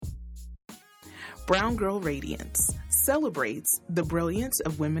Brown Girl Radiance celebrates the brilliance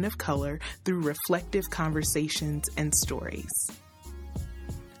of women of color through reflective conversations and stories.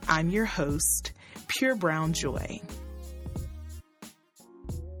 I'm your host, Pure Brown Joy.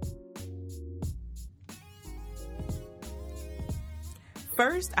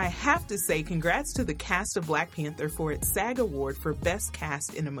 First, I have to say congrats to the cast of Black Panther for its SAG Award for Best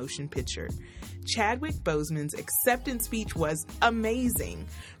Cast in a Motion Picture. Chadwick Boseman's acceptance speech was amazing.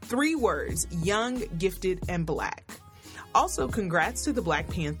 3 words: young, gifted, and Black. Also, congrats to the Black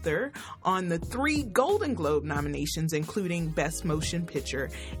Panther on the 3 Golden Globe nominations, including Best Motion Picture.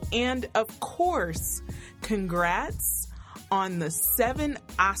 And of course, congrats on the 7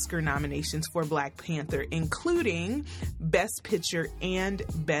 Oscar nominations for Black Panther, including Best Picture and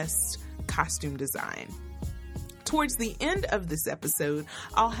Best Costume Design. Towards the end of this episode,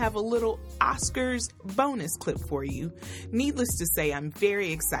 I'll have a little Oscars bonus clip for you. Needless to say, I'm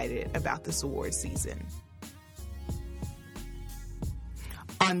very excited about this award season.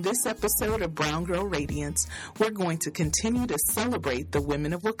 On this episode of Brown Girl Radiance, we're going to continue to celebrate the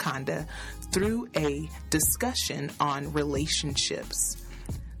women of Wakanda through a discussion on relationships.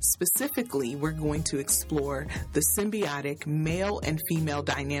 Specifically, we're going to explore the symbiotic male and female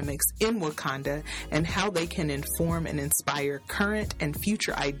dynamics in Wakanda and how they can inform and inspire current and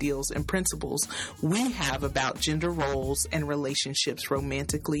future ideals and principles we have about gender roles and relationships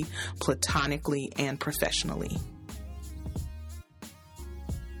romantically, platonically, and professionally.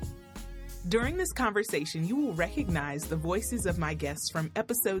 During this conversation, you will recognize the voices of my guests from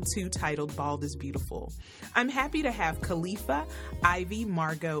episode 2 titled Bald is Beautiful. I'm happy to have Khalifa, Ivy,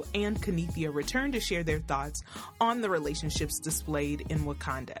 Margot, and Kenethia return to share their thoughts on the relationships displayed in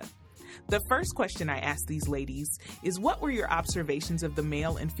Wakanda. The first question I asked these ladies is, what were your observations of the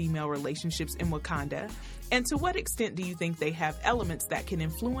male and female relationships in Wakanda? And to what extent do you think they have elements that can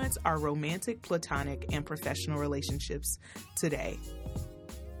influence our romantic, platonic, and professional relationships today?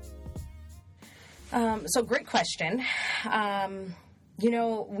 So great question.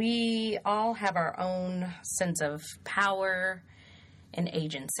 We all have our own sense of power and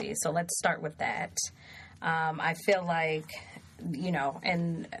agency. So let's start with that. I feel like,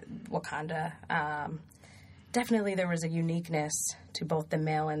 in Wakanda, definitely there was a uniqueness to both the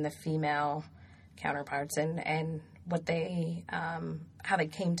male and the female counterparts and what they, how they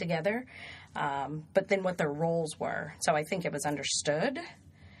came together, but then what their roles were. So I think it was understood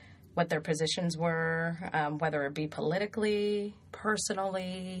what their positions were, whether it be politically,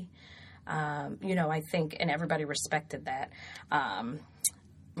 personally, I think, and everybody respected that.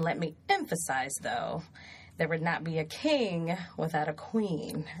 Let me emphasize, though, there would not be a king without a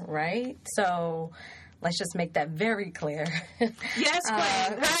queen, right? So let's just make that very clear. Yes,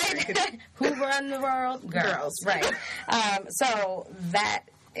 queen. Right? Who run the world? Girls. Right. So that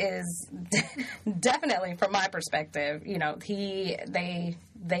is definitely, from my perspective, they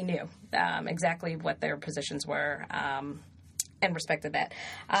knew exactly what their positions were and respected that.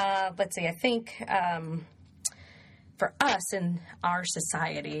 Let's see, I think for us in our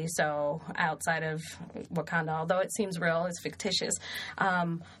society, so outside of Wakanda, although it seems real, it's fictitious,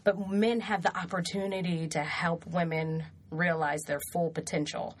 but men have the opportunity to help women realize their full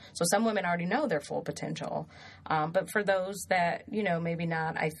potential. So some women already know their full potential. But for those that, maybe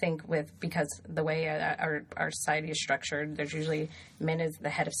not, I think because the way our society is structured, there's usually men as the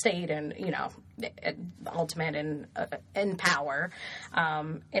head of state and, ultimate in power.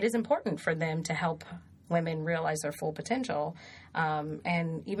 It is important for them to help women realize their full potential.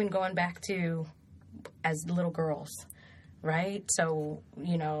 And even going back to as little girls, right? So,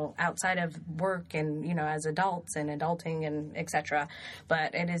 outside of work and, as adults and adulting and et cetera,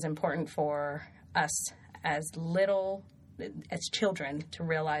 but it is important for us as children to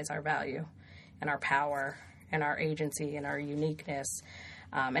realize our value and our power and our agency and our uniqueness.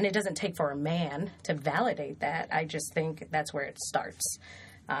 And it doesn't take for a man to validate that. I just think that's where it starts,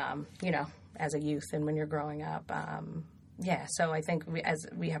 as a youth and when you're growing up. So I think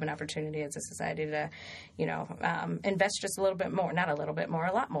we have an opportunity as a society to, invest just a little bit more, not a little bit more,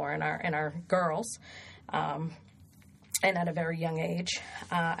 a lot more in our girls, and at a very young age.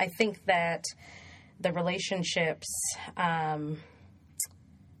 I think that the relationships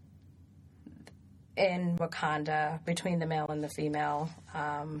in Wakanda between the male and the female,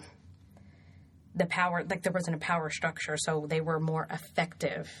 the power, like there wasn't a power structure, so they were more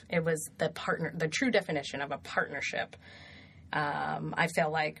effective. It was the true definition of a partnership. I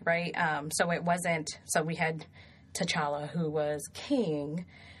feel like, right? So it wasn't, so we had T'Challa who was king,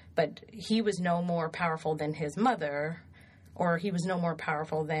 but he was no more powerful than his mother, or he was no more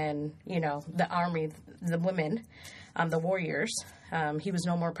powerful than, the army, the women. the warriors. He was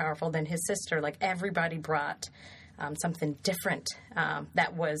no more powerful than his sister. Like, everybody brought something different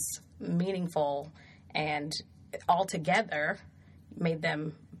that was meaningful and altogether made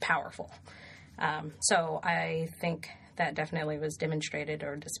them powerful. So I think that definitely was demonstrated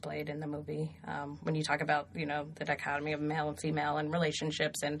or displayed in the movie. When you talk about, you know, the dichotomy of male and female and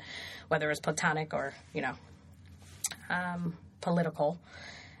relationships, and whether it's platonic or, you know, political.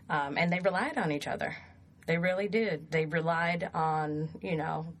 And they relied on each other. They really did. They relied on, you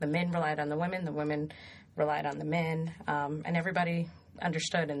know, the men relied on the women relied on the men, and everybody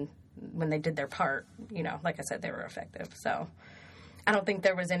understood, and when they did their part, you know, like I said, they were effective. So I don't think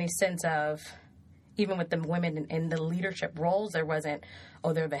there was any sense of, even with the women in the leadership roles, there wasn't,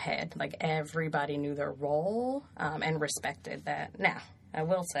 oh, they're the head. Like, everybody knew their role and respected that. Now, I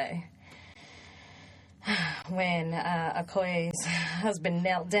will say, when Okoye's husband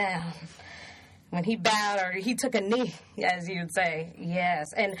knelt down, when he bowed or he took a knee, as you'd say, yes.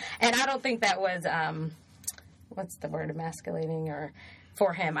 And I don't think that was, what's the word, emasculating or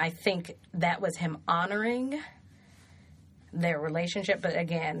for him. I think that was him honoring their relationship. But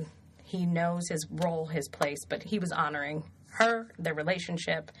again, he knows his role, his place, but he was honoring her, their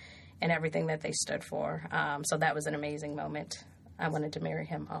relationship, and everything that they stood for. So that was an amazing moment. I wanted to marry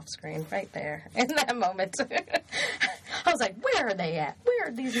him off screen right there in that moment. I was like, where are they at? Where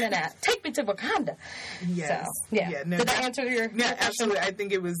are these men at? Take me to Wakanda. Yes. So, yeah. No, did I answer your question? Yeah, absolutely. I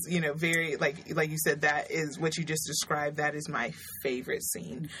think it was, you know, very, like you said, that is what you just described. That is my favorite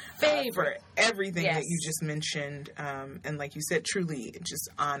scene. For everything that you just mentioned. And like you said, truly just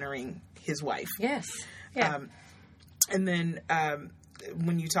honoring his wife. Yes. Yeah. And then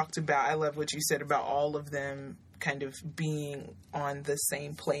when you talked about, I love what you said about all of them kind of being on the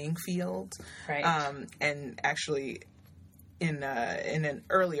same playing field. Right. And actually, in an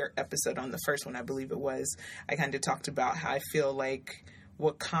earlier episode, on the first one, I believe it was, I kind of talked about how I feel like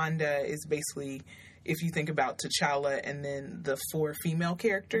Wakanda is basically, if you think about T'Challa and then the 4 female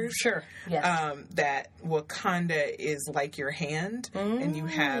characters. Sure. Yes. That Wakanda is like your hand, and you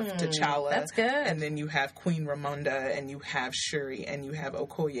have T'Challa. That's good. And then you have Queen Ramonda, and you have Shuri, and you have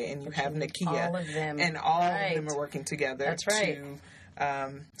Okoye, and you have Nakia. All of them. And all of them are working together. That's right.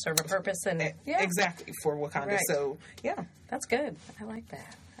 To serve a purpose and exactly for Wakanda. Right. So that's good. I like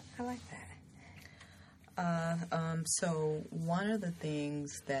that. So one of the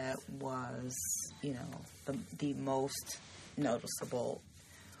things that was, you know, the most noticeable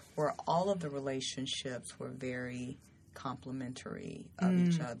were all of the relationships were very complementary of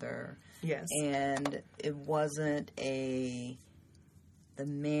each other. Yes. And it wasn't the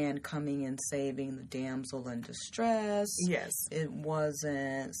man coming and saving the damsel in distress. Yes. It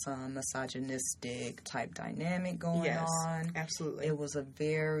wasn't some misogynistic type dynamic going on. Absolutely. It was a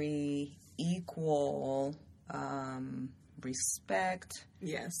very equal respect.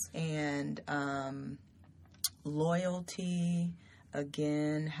 Yes. And loyalty.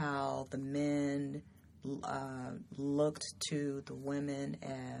 Again, how the men looked to the women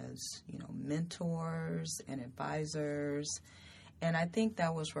as, you know, mentors and advisors. And I think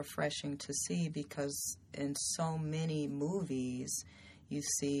that was refreshing to see, because in so many movies, you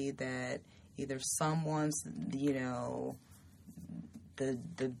see that either someone's, you know,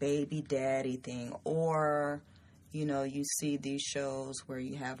 the baby daddy thing, or, you know, you see these shows where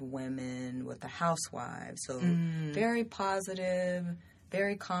you have women with the housewives. So very positive,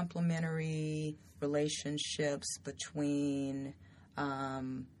 very complimentary relationships between,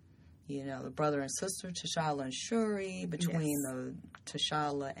 you know, the brother and sister, T'Challa and Shuri, between the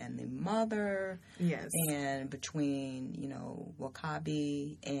T'Challa and the mother. Yes. And between, you know,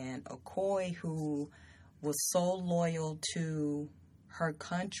 W'Kabi and Okoye, who was so loyal to her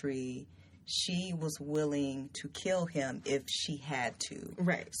country, she was willing to kill him if she had to.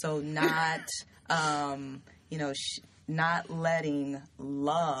 Right. So not, you know, not letting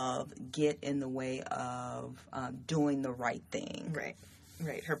love get in the way of doing the right thing. Right.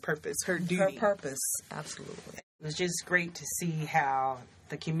 Right. Her purpose, her duty. Her purpose, absolutely. It was just great to see how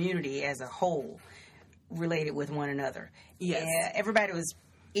the community as a whole related with one another. Yes. Yeah, everybody was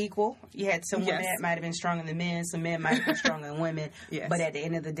equal. You had some women that might have been stronger than men, some men might have been stronger than women. Yes. But at the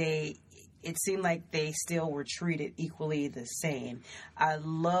end of the day, it seemed like they still were treated equally the same. I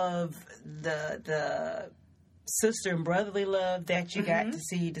love the sister and brotherly love that you got to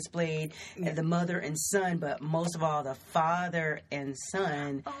see displayed, and the mother and son, but most of all the father and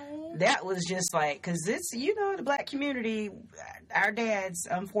son. That was just like, because it's, you know, the black community, our dads,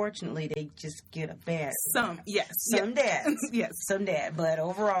 unfortunately, they just get a bad. Some dads. Yes. Some dad. But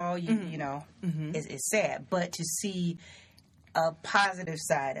overall, you know, it's sad. But to see a positive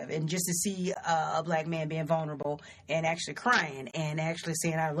side of it, and just to see a black man being vulnerable and actually crying and actually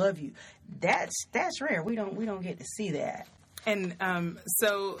saying "I love you," that's rare. We don't get to see that. And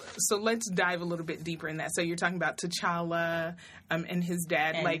so let's dive a little bit deeper in that. So you're talking about T'Challa and his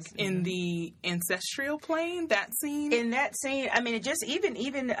dad, and like in the ancestral plane. That scene. In that scene, I mean, it just even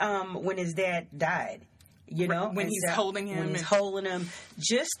when his dad died. You know, when he's holding him, when he's holding him,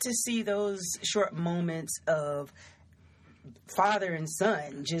 just to see those short moments of father and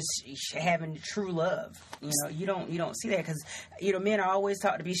son just having true love. You know, you don't see that because men are always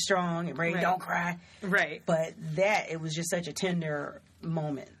taught to be strong and brave, don't cry, right? But it was just such a tender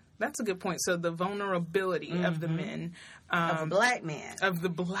moment. That's a good point. So the vulnerability of the men. Of a black man. Of the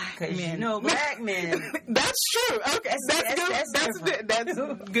black men. Black men. That's true. Okay. That's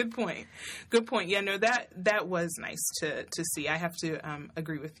a good point. Good point. Yeah, no, that was nice to see. I have to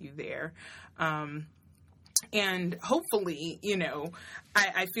agree with you there. And hopefully,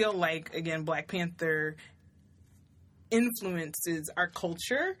 I feel like, again, Black Panther influences our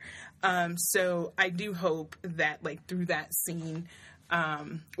culture. So I do hope that, like, through that scene,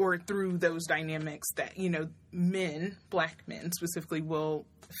 or through those dynamics that, black men specifically, will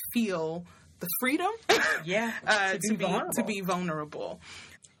feel the freedom to be vulnerable.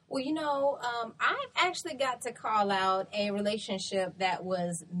 Well, I actually got to call out a relationship that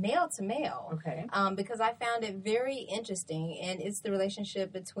was male to male. Okay. Because I found it very interesting, and it's the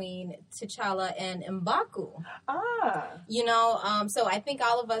relationship between T'Challa and M'Baku. So I think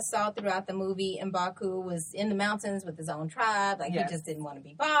all of us saw throughout the movie M'Baku was in the mountains with his own tribe. Like, he just didn't want to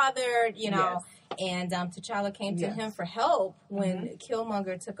be bothered, Yes. And T'Challa came to him for help when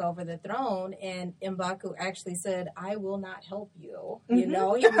Killmonger took over the throne, and M'Baku actually said, "I will not help you." He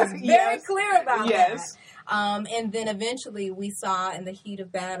was very clear about that. And then eventually we saw in the heat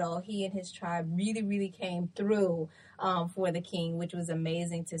of battle, he and his tribe really, really came through for the king, which was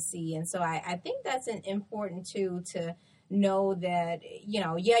amazing to see. And so I think that's important too, to know that,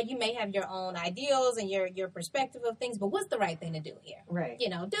 you may have your own ideals and your perspective of things, but what's the right thing to do here? Right.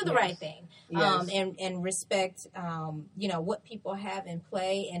 Do the right thing. And respect, what people have in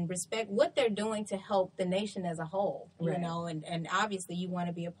play, and respect what they're doing to help the nation as a whole, and obviously you want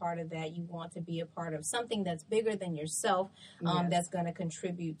to be a part of that. You want to be a part of something that's bigger than yourself, that's going to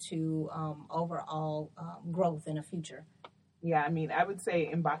contribute to overall growth in the future. Yeah, I mean, I would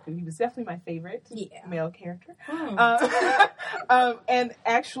say M'Baku, he was definitely my favorite male character. And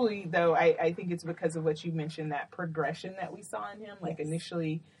actually, though, I think it's because of what you mentioned, that progression that we saw in him. Like,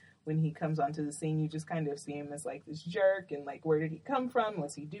 initially, when he comes onto the scene, you just kind of see him as, like, this jerk, and, like, where did he come from?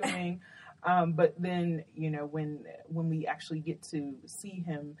 What's he doing? But then, when we actually get to see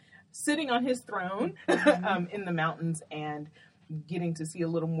him sitting on his throne in the mountains, and getting to see a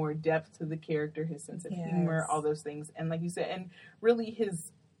little more depth to the character, his sense of humor, all those things. And like you said, and really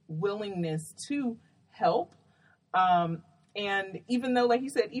his willingness to help. And even though, like you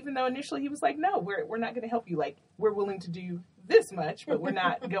said, initially he was like, no, we're not going to help you. Like, we're willing to do this much, but we're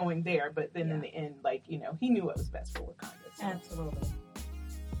not going there. But then in the end, like, he knew what was best for Wakanda. So. Absolutely.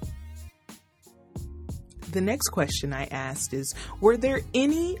 The next question I asked is, were there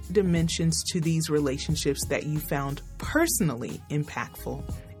any dimensions to these relationships that you found personally impactful,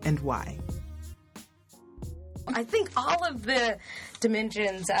 and why? I think all of the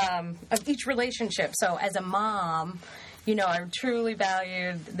dimensions of each relationship. So as a mom, I truly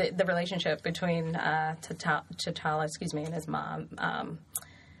valued the relationship between T'Challa, and his mom.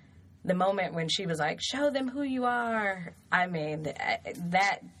 The moment when she was like, "Show them who you are," I mean,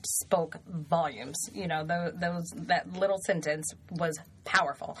 that spoke volumes. That little sentence was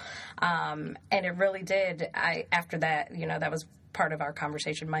powerful, and it really did. After that, that was part of our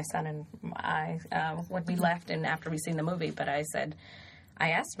conversation, my son and I, when we left and after we seen the movie. But I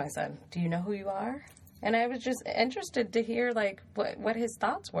asked my son, "Do you know who you are?" And I was just interested to hear like what his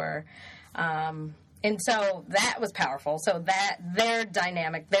thoughts were. And so that was powerful. So that their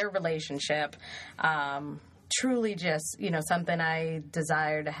dynamic, their relationship, truly just, something I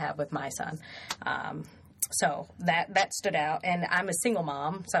desire to have with my son. So that stood out. And I'm a single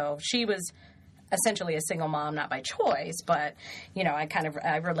mom, so she was essentially a single mom, not by choice, but,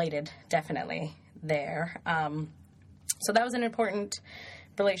 I related definitely there. So that was an important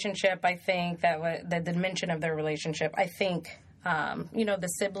relationship. I think that the dimension of their relationship, I think, the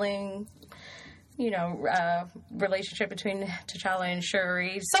sibling relationship between T'Challa and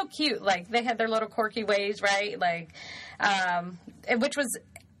Shuri. So cute. Like, they had their little quirky ways, right? Like, which was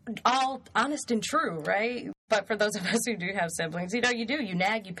all honest and true, right? But for those of us who do have siblings, you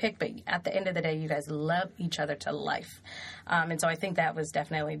nag, you pick, but at the end of the day, you guys love each other to life. And so I think that was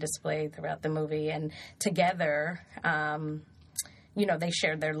definitely displayed throughout the movie. And together, they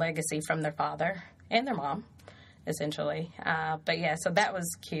shared their legacy from their father and their mom, essentially. But yeah, so that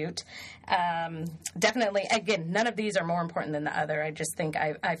was cute. Definitely, again, none of these are more important than the other. I just think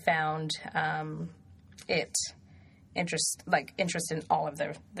I found interest in all of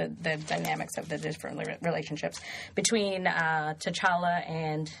the dynamics of the different relationships between T'Challa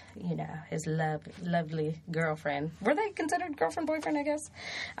and his lovely girlfriend. Were they considered girlfriend boyfriend? I guess.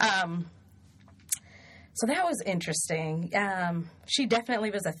 So that was interesting. She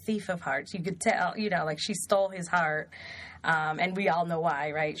definitely was a thief of hearts. You could tell, she stole his heart, and we all know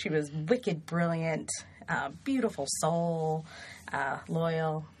why, right? She was wicked, brilliant, beautiful soul.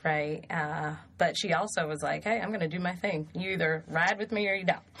 Loyal, right? But she also was like, hey, I'm going to do my thing. You either ride with me or you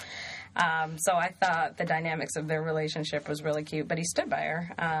don't. So I thought the dynamics of their relationship was really cute, but he stood by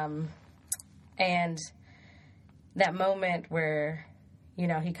her. And that moment where,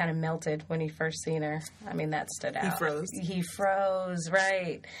 he kind of melted when he first seen her, I mean, that stood out. He froze,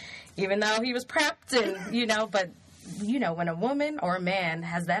 right? Even though he was prepped and, but, when a woman or a man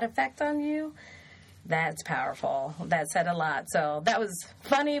has that effect on you, that's powerful. That said a lot. So that was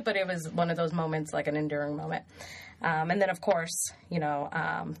funny, but it was one of those moments, like an enduring moment. And then, of course,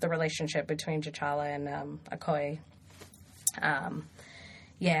 the relationship between T'Challa and Okoye.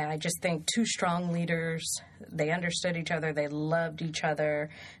 I just think two strong leaders. They understood each other. They loved each other.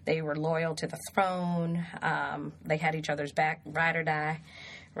 They were loyal to the throne. They had each other's back, ride or die,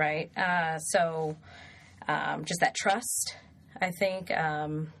 right? So just that trust, I think.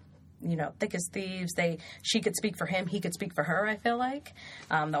 Thick as thieves. She could speak for him. He could speak for her, I feel like.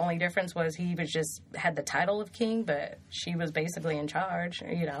 The only difference was he was just had the title of king, but she was basically in charge,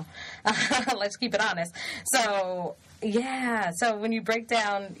 Let's keep it honest. So, yeah. So when you break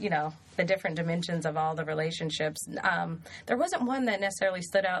down, the different dimensions of all the relationships, there wasn't one that necessarily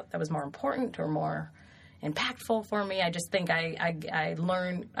stood out that was more important or more impactful for me. I just think I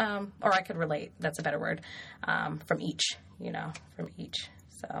learned, or I could relate, that's a better word, from each.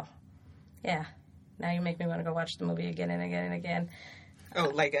 So... yeah. Now you make me want to go watch the movie again and again and again.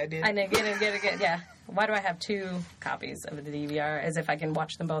 Oh, like I did? And again, yeah. Why do I have 2 copies of the DVR? As if I can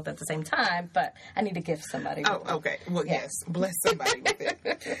watch them both at the same time, but I need to gift somebody. Oh, okay. Well, yes. Bless somebody with it.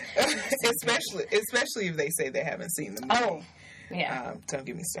 especially if they say they haven't seen the movie. Oh, yeah. Don't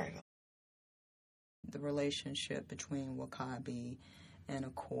get me started. The relationship between W'Kabi and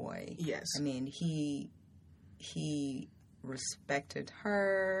Okoye. Yes. I mean, he respected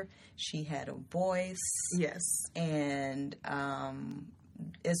her. She had a voice. Yes. And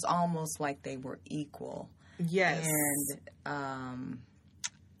it's almost like they were equal. Yes. And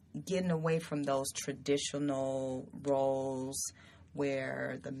getting away from those traditional roles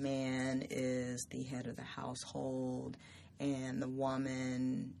where the man is the head of the household and the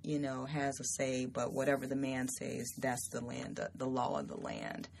woman, has a say, but whatever the man says, that's the law of the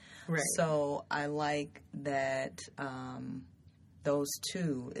land. Right. So I like that those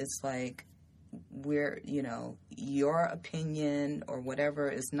two, it's like we're, your opinion or whatever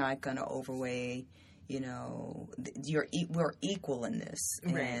is not going to overweigh, we're equal in this.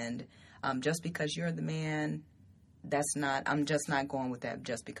 Right. And just because you're the man, I'm just not going with that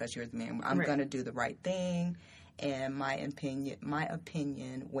just because you're the man. I'm going to do the right thing. And my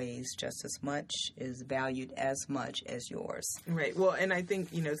opinion weighs just as much, is valued as much as yours. Right. Well, and I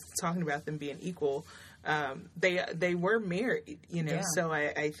think, talking about them being equal, they were married, Yeah. So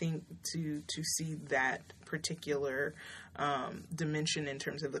I think to see that particular dimension in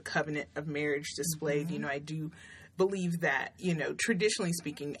terms of the covenant of marriage displayed, Mm-hmm. I do believe that, traditionally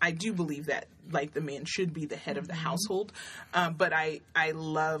speaking, I do believe that, like, the man should be the head of the household. But I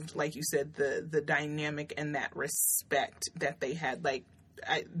loved, like you said, the dynamic and that respect that they had. Like,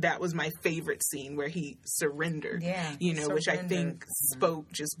 that was my favorite scene where he surrendered, which I think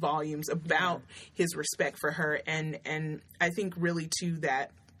spoke just volumes about his respect for her. And I think really, too,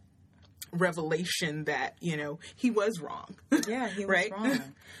 that revelation that he was wrong. Yeah, he was right? wrong,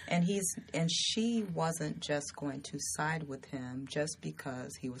 and she wasn't just going to side with him just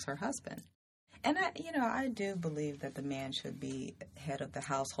because he was her husband. And I do believe that the man should be head of the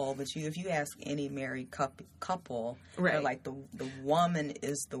household. But if you ask any married couple, right, they're like the woman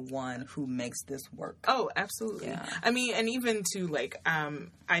is the one who makes this work. Oh, absolutely. Yeah. I mean, and even to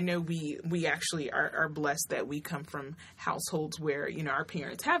I know we actually are blessed that we come from households where our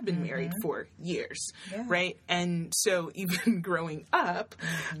parents have been married for years, right? And so even growing up,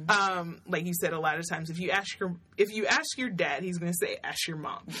 like you said, a lot of times if you ask your dad, he's going to say, "Ask your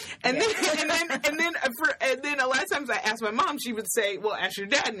mom," and then a lot of times I ask my mom, she would say, "Well, ask your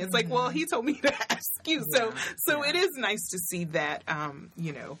dad," and it's like, well, he told me to ask you. So it is nice to see that,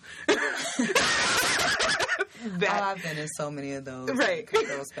 I've been in so many of those, right?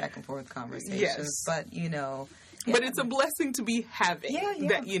 Those back and forth conversations. Yes. But but it's a blessing to be having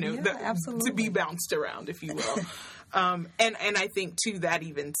that, absolutely. to be bounced around, if you will. And I think too that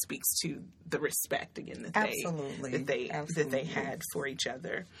even speaks to the respect again that they had for each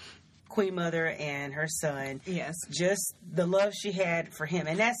other. Queen Mother and her son. Yes. Just the love she had for him.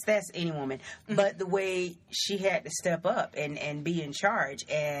 And that's any woman. Mm-hmm. But the way she had to step up and be in charge.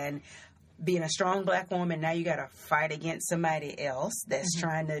 And being a strong black woman, now you got to fight against somebody else that's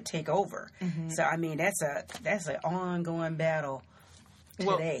trying to take over. Mm-hmm. So, I mean, that's an ongoing battle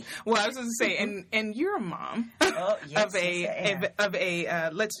today. Well, I was going to say, and you're a mom yes, of a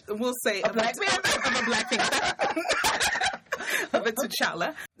Black Panther. Of a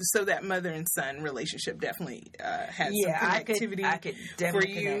T'Challa, so that mother and son relationship definitely has some connectivity. I could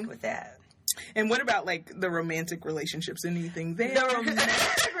definitely connect with that. And what about like the romantic relationships? Anything there? The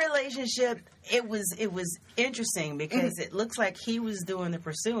romantic relationship, it was interesting because it looks like he was doing the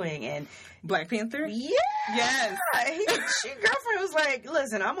pursuing and Black Panther. Yeah. Yes. Your girlfriend was like,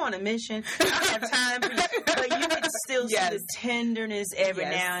 "Listen, I'm on a mission. I don't have time for you." But you could still see the tenderness every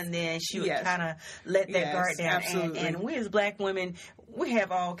now and then. She would kind of let that guard down. Absolutely. And we as black women, we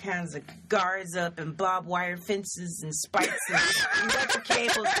have all kinds of guards up and barbed wire fences and spikes and electric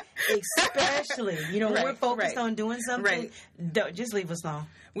cables. Especially, when we're focused on doing something, don't, just leave us alone.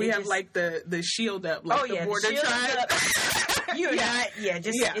 We have like the shield up, like the border tribe. You're not,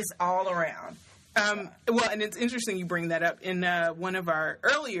 it's all around. Well, and it's interesting you bring that up. In one of our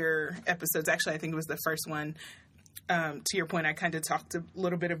earlier episodes, actually, I think it was the first one, to your point, I kind of talked a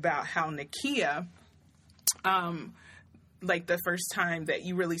little bit about how Nakia, like the first time that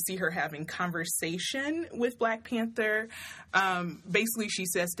you really see her having conversation with Black Panther, basically she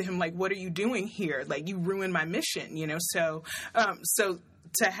says to him, like, what are you doing here? Like, you ruined my mission, So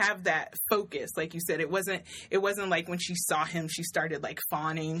to have that focus, like you said, it wasn't like when she saw him, she started like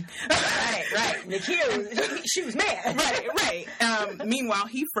fawning. Right. Nakia, she was mad. Right. Meanwhile,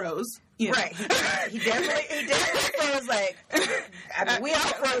 he froze. Right. He definitely froze. Like, I mean, we all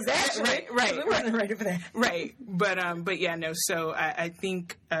froze actually. Right. We wasn't ready for that. Right. But yeah, no. So I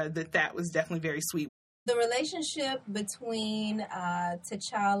think that was definitely very sweet. The relationship between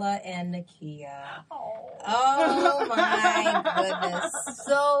T'Challa and Nakia. Oh my goodness.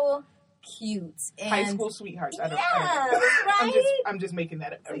 So cute. And high school sweethearts. Right? I'm just making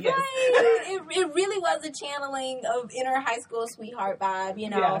that up. Yes. Right. It really was a channeling of inner high school sweetheart vibe,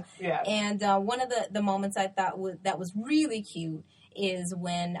 Yeah. And one of the moments I thought that was really cute is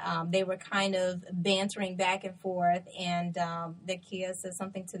when they were kind of bantering back and forth, and Nakia said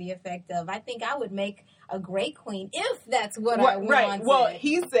something to the effect of, "I think I would make a great queen if that's what I wanted." Right. Well,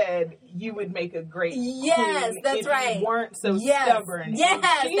 he said you would make a great queen. Yes, that's if right. You weren't so stubborn.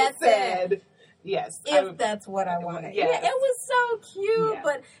 Yes, she that's said, it. Yes. That's what I wanted. Yes. Yeah, it was so cute. Yeah.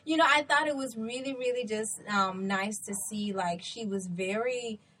 But, I thought it was really, really just nice to see, like, she was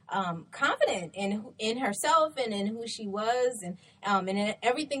very confident in herself and in who she was and in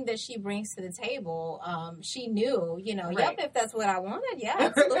everything that she brings to the table. She knew, right. If that's what I wanted, yeah,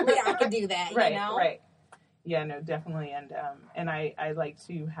 absolutely, I could do that, Right. Yeah, no, definitely. And I like,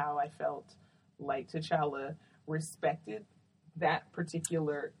 too, how I felt like T'Challa respected that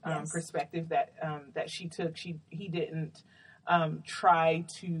particular perspective that she took. He didn't try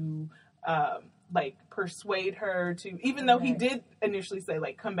to persuade her to, even though he did initially say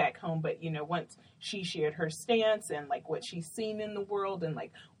like come back home, but once she shared her stance and like what she's seen in the world and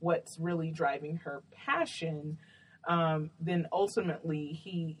like what's really driving her passion, then ultimately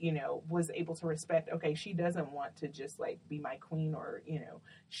he was able to respect, okay, she doesn't want to just like be my queen, or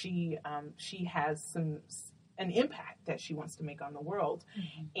she has an impact that she wants to make on the world.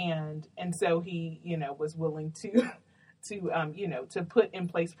 Mm-hmm. And so he was willing to put in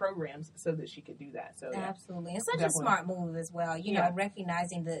place programs so that she could do that. So absolutely. It's such definitely a smart move as well,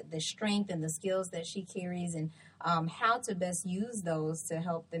 recognizing the strength and the skills that she carries and how to best use those to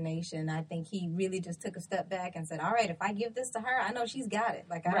help the nation. I think he really just took a step back and said, all right, if I give this to her, I know she's got it.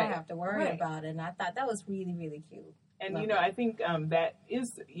 Like, I don't have to worry about it. And I thought that was really, really cute. And, I think that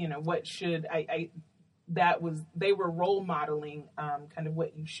is, what should, they were role modeling kind of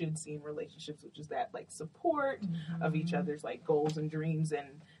what you should see in relationships, which is that like support of each other's like goals and dreams,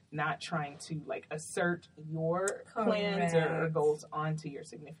 and not trying to like assert your plans or goals onto your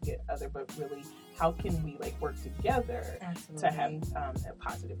significant other, but really how can we like work together to have a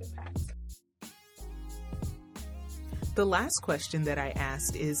positive impact. The last question that I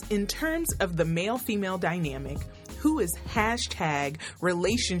asked is, in terms of the male-female dynamic, who is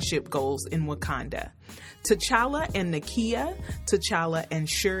 #relationship goals in Wakanda? T'Challa and Nakia, T'Challa and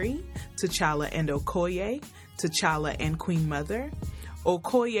Shuri, T'Challa and Okoye, T'Challa and Queen Mother,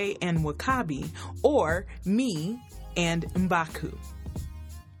 Okoye and W'Kabi, or me and M'Baku.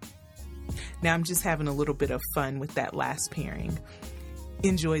 Now I'm just having a little bit of fun with that last pairing.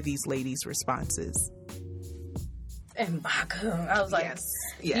 Enjoy these ladies' responses. M'Baku. I was like, Yes.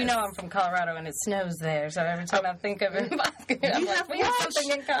 you know, I'm from Colorado and it snows there, so every time I think of M'Baku, I'm like, we have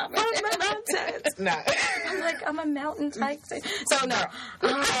something in common. No. I'm like, I'm a mountain type. So no.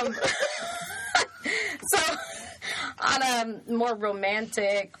 So on a more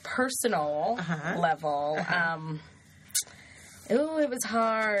romantic, personal level, it was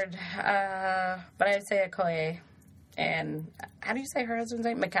hard. But I'd say Okoye. And how do you say her husband's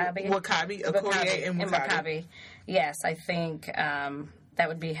name? W'Kabi? Okoye and W'Kabi. Yes, I think that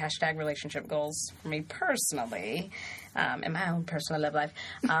would be # relationship goals for me personally, in my own personal love life.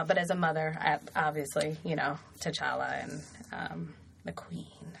 But as a mother, obviously, you know, T'Challa and the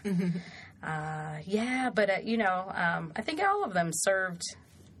Queen. But you know, I think all of them served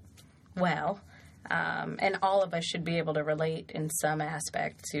well, and all of us should be able to relate in some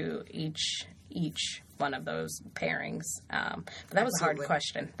aspect to each one of those pairings. But that was a hard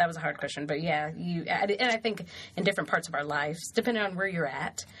question. But yeah, and I think in different parts of our lives, depending on where you're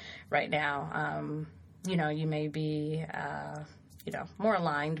at right now, you know, you may be, you know, more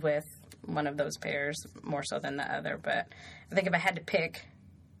aligned with one of those pairs more so than the other. But I think if I had to pick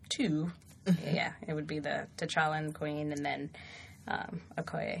two, yeah, it would be the T'Challa and Queen, and then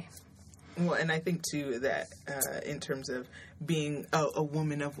Okoye. Well, and I think, too, that in terms of being a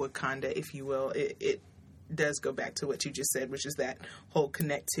woman of Wakanda, if you will, it does go back to what you just said, which is that whole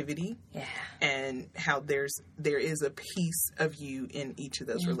connectivity. Yeah. And how there is a piece of you in each of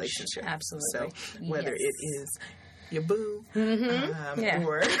those relationships. Absolutely. So whether it is your boo, or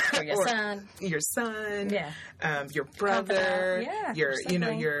your son. Your son, your brother, confidant. your you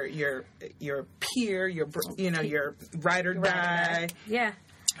know your peer, your ride or die. Yeah.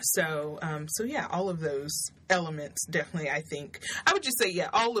 So yeah, all of those elements definitely, I think, I would just say, yeah,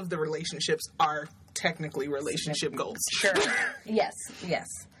 all of the relationships are technically relationship goals. Sure. Yes.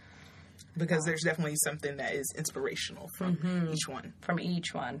 Because there's definitely something that is inspirational from each one. From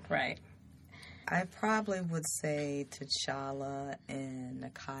each one, right. I probably would say T'Challa and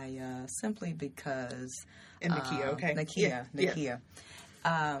Nakia, simply because... And Nakia, okay. Nakia.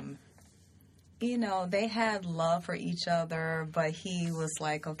 You know, they had love for each other, but he was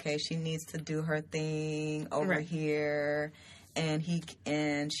like, okay, she needs to do her thing over here. And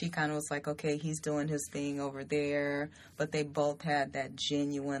she kind of was like, okay, he's doing his thing over there. But they both had that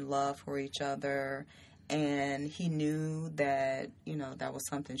genuine love for each other. And he knew that, you know, that was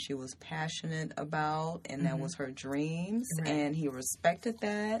something she was passionate about, and that was her dreams. Right. And he respected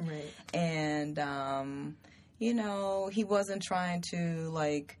that. Right. And, you know, he wasn't trying to,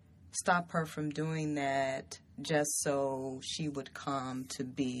 like, stop her from doing that just so she would come to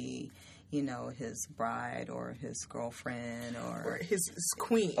be, you know, his bride or his girlfriend or his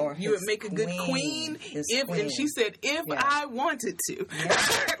queen. Or you would make a good queen if queen. And she said, if I wanted to.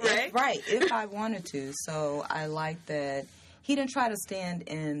 Yeah. Right, if I wanted to. So I like that he didn't try to stand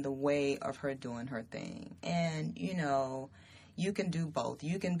in the way of her doing her thing. And, you know, you can do both.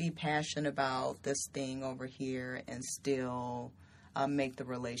 You can be passionate about this thing over here and still make the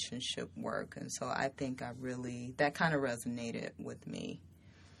relationship work. And so I think that kind of resonated with me.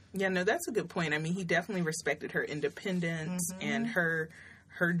 Yeah, no, that's a good point. I mean, he definitely respected her independence and her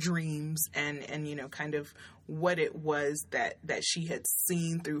dreams and you know, kind of what it was that she had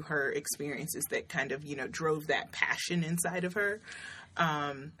seen through her experiences that kind of, you know, drove that passion inside of her.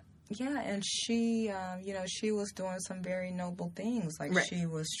 Yeah, and she, you know, she was doing some very noble things. Like, she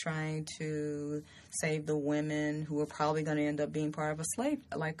was trying to save the women who were probably going to end up being part of a slave,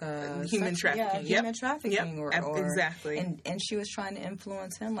 like a human trafficking. Yeah, human trafficking. Yep. Exactly. And she was trying to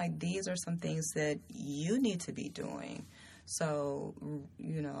influence him. Like, these are some things that you need to be doing. So,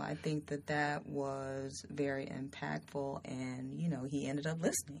 you know, I think that was very impactful, and, you know, he ended up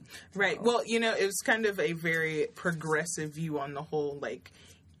listening. Right. So. Well, you know, it was kind of a very progressive view on the whole, like,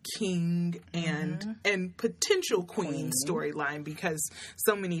 king and potential queen storyline, because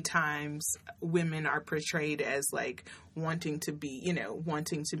so many times women are portrayed as like wanting to be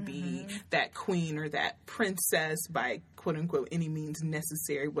that queen or that princess by quote unquote any means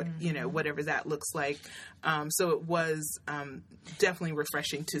necessary, you know, whatever that looks like. So it was definitely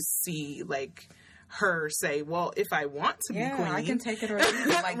refreshing to see like her say, well, if I want to be queen, I can take it or leave it.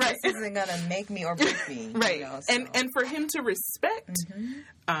 Like, this isn't going to make me or break me. Right. You know, so. And for him to respect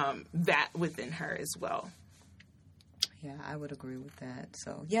that within her as well. Yeah, I would agree with that.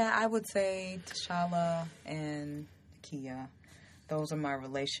 So, yeah, I would say T'Challa and Nakia. Those are my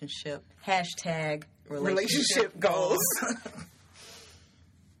relationship relationship goals.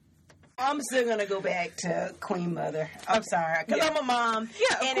 I'm still gonna go back to Queen Mother. I'm sorry, because I'm a mom.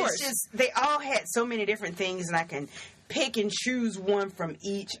 Yeah, and course. It's just they all had so many different things, and I can pick and choose one from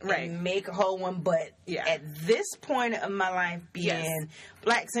each and make a whole one. But at this point of my life, being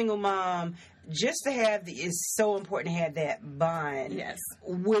Black single mom, just to have it's so important to have that bond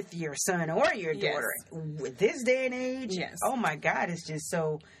with your son or your daughter. With this day and age, oh my God, it's just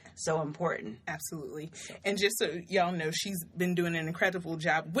so important. Absolutely. And just so y'all know, she's been doing an incredible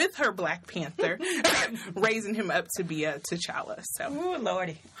job with her Black Panther, raising him up to be a T'Challa. So, oh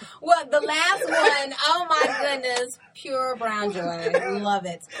Lordy. Well, the last one, oh my goodness, pure brown joy. Love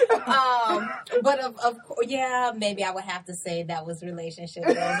it. But of course, maybe I would have to say that was relationship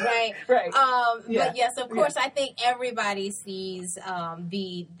goals, right? Right. But yes, of course, I think everybody sees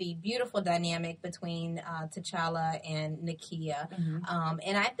the beautiful dynamic between T'Challa and Nakia. Mm-hmm.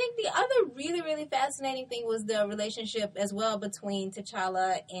 And I think the other really, really fascinating thing was the relationship as well between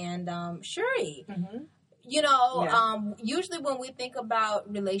T'Challa and Shuri. Mm-hmm. You know, usually when we think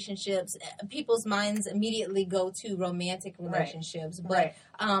about relationships, people's minds immediately go to romantic relationships. But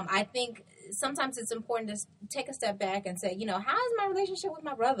I think sometimes it's important to take a step back and say, you know, how is my relationship with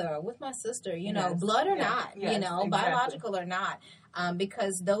my brother or with my sister? You know, blood or not, you know, biological or not.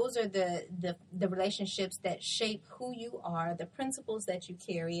 Because those are the relationships that shape who you are, the principles that you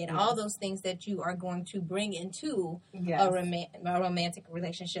carry, and all those things that you are going to bring into a romantic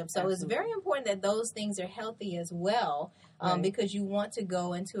relationship. So it's very important that those things are healthy as well, because you want to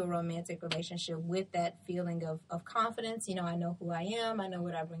go into a romantic relationship with that feeling of confidence. You know, I know who I am. I know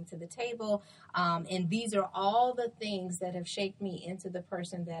what I bring to the table. And these are all the things that have shaped me into the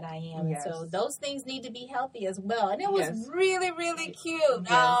person that I am. Yes. And so those things need to be healthy as well. And it was really, really cute.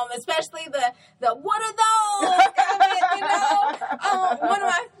 Especially the what are those? You know, one of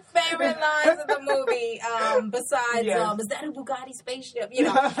my favorite lines of the movie, besides is that a Bugatti spaceship? You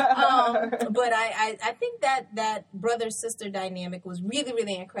know. But I think that brother-sister dynamic was really,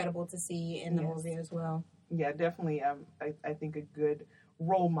 really incredible to see in the movie as well. Yeah, definitely. I think a good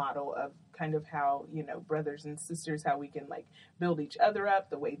role model of kind of how, you know, brothers and sisters, how we can like build each other up,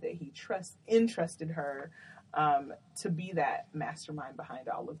 the way that he entrusted her to be that mastermind behind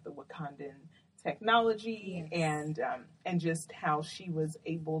all of the Wakandan technology, and just how she was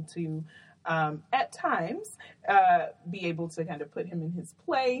able to at times be able to kind of put him in his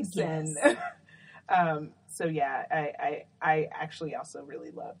place. And so I actually also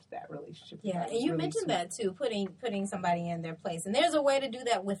really loved that relationship. Yeah, and you really mentioned that too, putting somebody in their place, and there's a way to do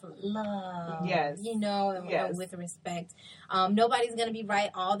that with love. Yes, you know, and with respect. Nobody's going to be right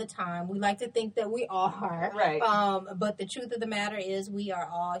all the time. We like to think that we are, right? But the truth of the matter is, we are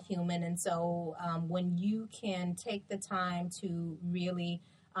all human, and so when you can take the time to really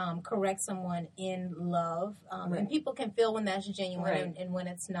correct someone in love, and people can feel when that's genuine and when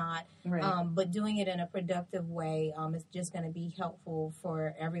it's not, but doing it in a productive way is just going to be helpful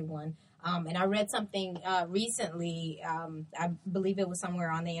for everyone. And I read something recently, I believe it was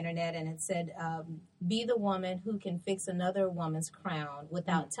somewhere on the internet, and it said, be the woman who can fix another woman's crown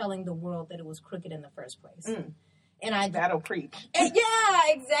without telling the world that it was crooked in the first place. And that'll preach. Yeah,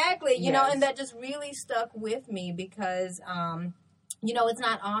 exactly. You know, and that just really stuck with me because you know, it's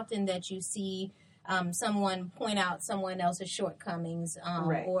not often that you see someone point out someone else's shortcomings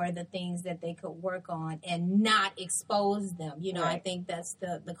or the things that they could work on and not expose them. You know, I think that's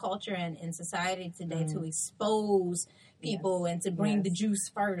the culture in society today, to expose people and to bring the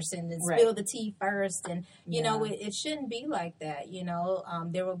juice first and to spill the tea first. And, you know, it shouldn't be like that. You know,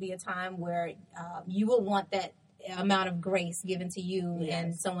 there will be a time where you will want that amount of grace given to you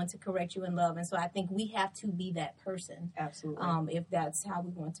and someone to correct you in love. And so I think we have to be that person. Absolutely. If that's how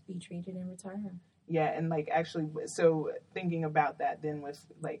we want to be treated in return. Yeah, and like actually, so thinking about that then with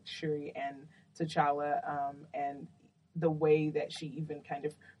like Shuri and T'Challa, and the way that she even kind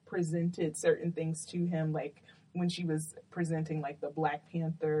of presented certain things to him, like when she was presenting like the Black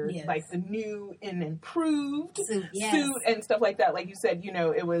Panther, like the new and improved suit and stuff like that. Like you said, you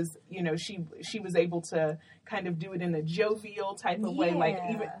know, it was, you know, she was able to kind of do it in a jovial type of way. Like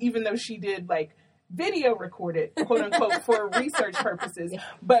even though she did like video record it, quote unquote, for research purposes,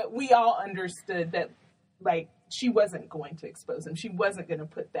 but we all understood that like she wasn't going to expose him. She wasn't going to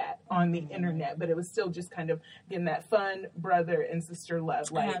put that on the internet, but it was still just kind of getting that fun brother and sister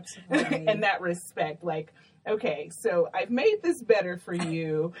love, like, and that respect, like, okay, so I've made this better for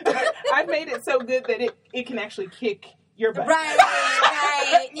you. I've made it so good that it can actually kick your butt.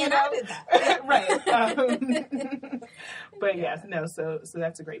 Right. You know? Right. But yes, no, so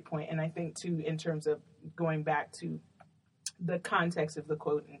that's a great point. And I think too, in terms of going back to the context of the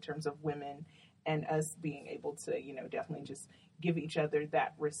quote in terms of women and us being able to, definitely just give each other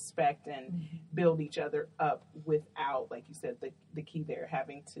that respect and build each other up without, like you said, the key there,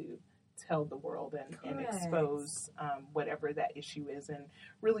 having to tell the world and expose whatever that issue is, and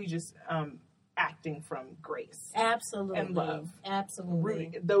really just acting from grace. Absolutely. And love. Absolutely.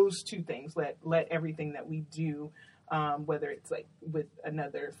 Really, those two things, let everything that we do, whether it's like with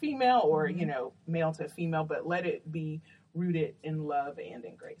another female or, male to female, but let it be rooted in love and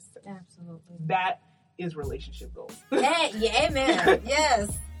in grace. Absolutely. That is relationship goals. Hey, yeah, amen.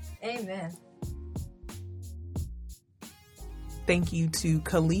 Yes. Amen. Thank you to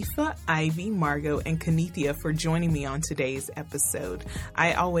Khalifa, Ivy, Margot, and Kanithia for joining me on today's episode.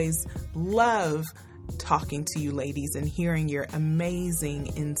 I always love talking to you ladies and hearing your amazing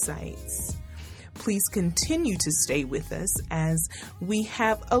insights. Please continue to stay with us as we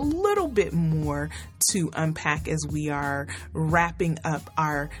have a little bit more to unpack as we are wrapping up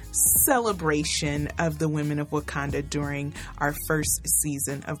our celebration of the women of Wakanda during our first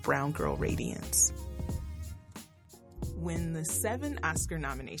season of Brown Girl Radiance. When the 7 Oscar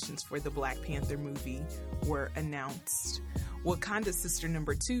nominations for the Black Panther movie were announced, Wakanda Sister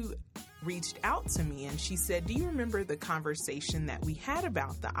Number 2 reached out to me and she said, "Do you remember the conversation that we had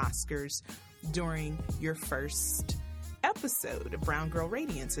about the Oscars during your first episode of Brown Girl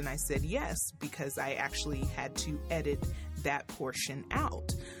Radiance?" And I said yes, because I actually had to edit that portion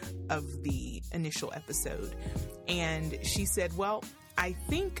out of the initial episode. And she said, "Well, I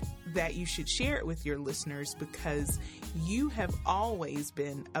think that you should share it with your listeners because you have always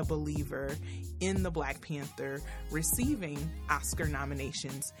been a believer in the Black Panther receiving Oscar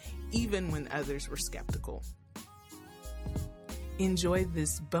nominations, even when others were skeptical." Enjoy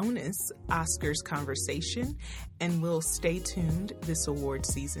this bonus Oscars conversation, and we'll stay tuned this award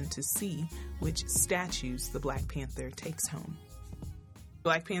season to see which statues the Black Panther takes home.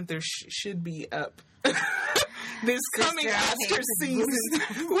 Black Panther should be up this coming Oscar season.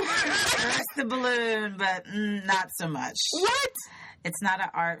 Burst the balloon, but not so much. What? It's not an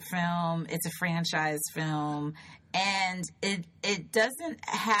art film. It's a franchise film. And it doesn't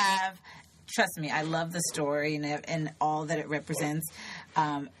have... Trust me, I love the story and all that it represents.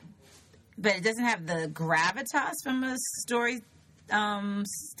 But it doesn't have the gravitas from a story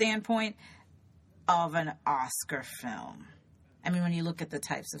standpoint of an Oscar film. I mean, when you look at the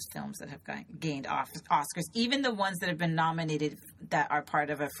types of films that have gained Oscars, even the ones that have been nominated that are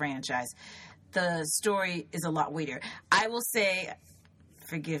part of a franchise, the story is a lot weightier. I will say,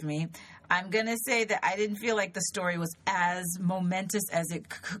 forgive me, I'm going to say that I didn't feel like the story was as momentous as it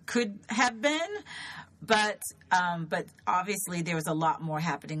could have been. But obviously there was a lot more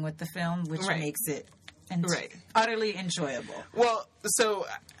happening with the film, which makes it utterly enjoyable. Well, so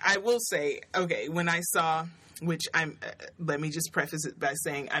I will say, okay, when I saw... which let me just preface it by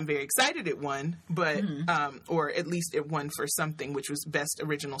saying I'm very excited it won, but, or at least it won for something, which was Best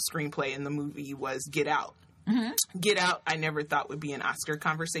Original Screenplay, and the movie was Get Out. Get Out, I never thought would be an Oscar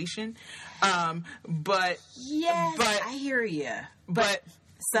conversation. But I hear you. But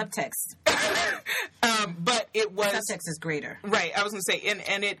subtext. But it was... Subtext is greater. Right, I was going to say,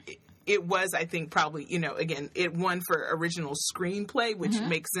 and it was, I think, probably, again, it won for original screenplay, which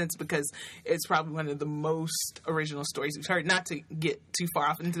makes sense because it's probably one of the most original stories we've heard. Not to get too far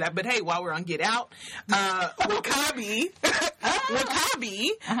off into that, but hey, while we're on Get Out, W'Kabi,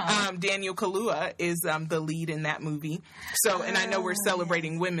 Daniel Kaluuya is the lead in that movie. So, and I know we're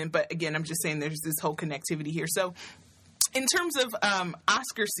celebrating women, but again, I'm just saying there's this whole connectivity here. So, in terms of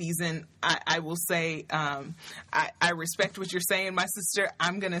Oscar season, I will say I respect what you're saying, my sister.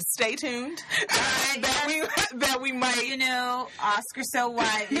 I'm going to stay tuned that we might... Oscar so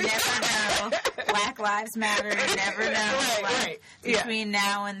wide, you never know. Black Lives Matter, you never know. Right. Between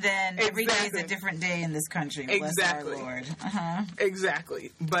now and then, every day is a different day in this country. Bless our Lord.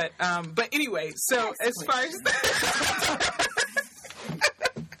 Exactly. But anyway, so as far as...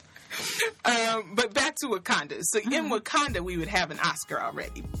 but back to Wakanda. So in Wakanda, we would have an Oscar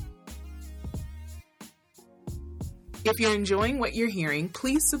already. If you're enjoying what you're hearing,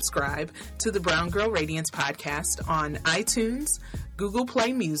 please subscribe to the Brown Girl Radiance podcast on iTunes, Google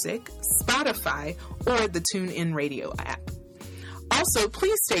Play Music, Spotify, or the TuneIn Radio app. Also,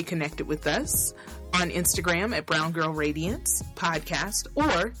 please stay connected with us on Instagram at Brown Girl Radiance Podcast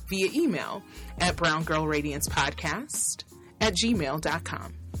or via email at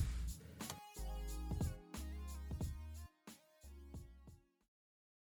browngirlradiancepodcast@gmail.com.